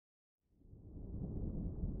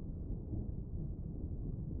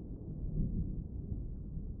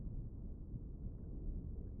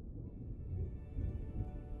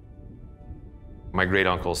My great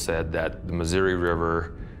uncle said that the Missouri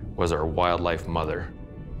River was our wildlife mother.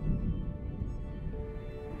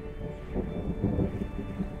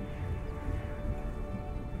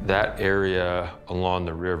 That area along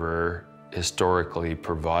the river historically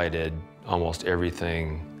provided almost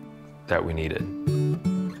everything that we needed. You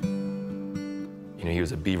know, he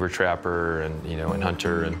was a beaver trapper and, and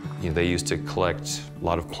hunter, and they used to collect a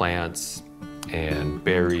lot of plants and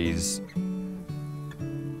berries.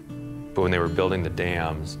 But when they were building the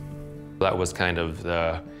dams, that was kind of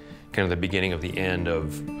the beginning of the end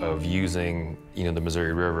of using, the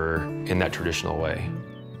Missouri River in that traditional way.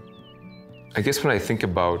 I guess when I think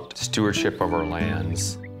about stewardship of our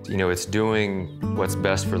lands, it's doing what's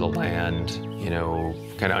best for the land,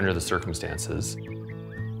 kind of under the circumstances.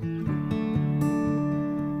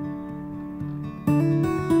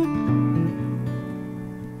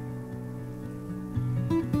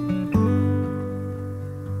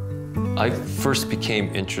 I first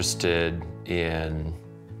became interested in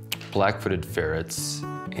black-footed ferrets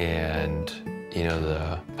and,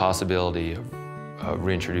 the possibility of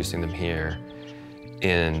reintroducing them here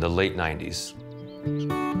in the late 90s.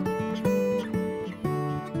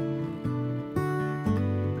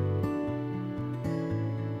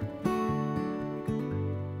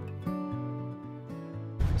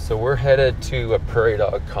 So we're headed to a prairie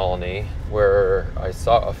dog colony where I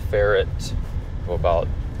saw a ferret about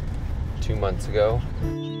 2 months ago.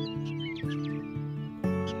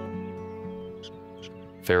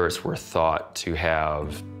 Ferrets were thought to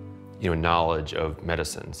have, knowledge of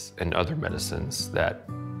medicines and other medicines that,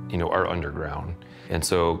 are underground. And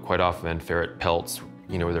so quite often ferret pelts,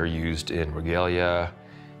 they're used in regalia,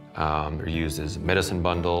 they're used as medicine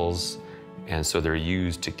bundles, and so they're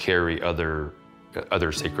used to carry other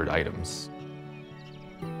sacred items.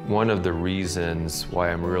 One of the reasons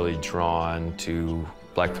why I'm really drawn to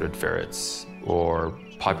black-footed ferrets or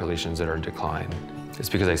populations that are in decline is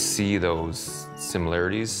because I see those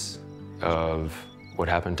similarities of what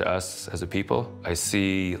happened to us as a people. I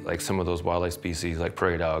see some of those wildlife species like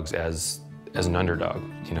prairie dogs as an underdog.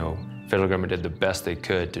 Federal government did the best they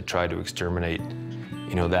could to try to exterminate,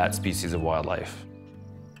 that species of wildlife.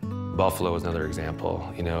 Buffalo is another example.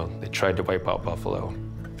 They tried to wipe out buffalo.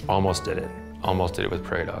 Almost did it. Almost did it with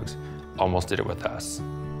prairie dogs. Almost did it with us.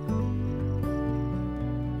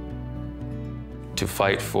 To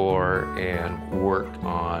fight for and work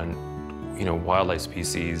on, wildlife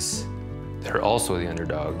species that are also the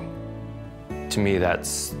underdog, to me,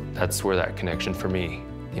 that's where that connection for me,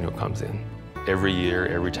 comes in. Every year,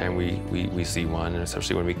 every time we see one, and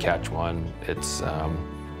especially when we catch one, it's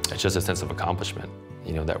just a sense of accomplishment,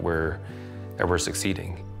 that we're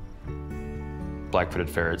succeeding. Black-footed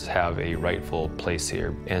ferrets have a rightful place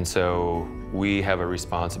here, and so we have a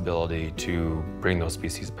responsibility to bring those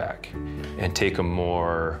species back and take a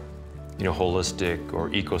more, holistic or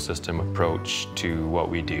ecosystem approach to what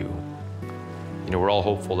we do. We're all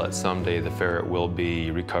hopeful that someday the ferret will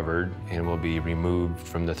be recovered and will be removed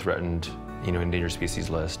from the threatened, endangered species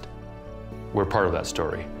list. We're part of that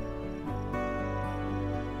story.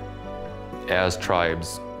 As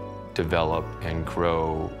tribes develop and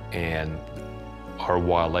grow and our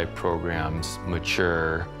wildlife programs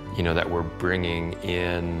mature, that we're bringing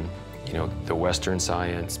in, the Western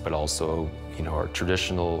science, but also, our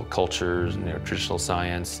traditional cultures and traditional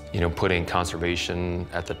science, putting conservation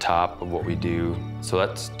at the top of what we do. So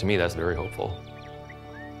to me, that's very hopeful.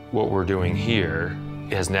 What we're doing here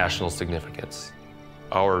has national significance.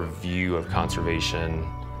 Our view of conservation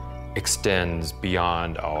extends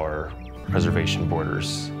beyond our reservation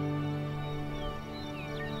borders.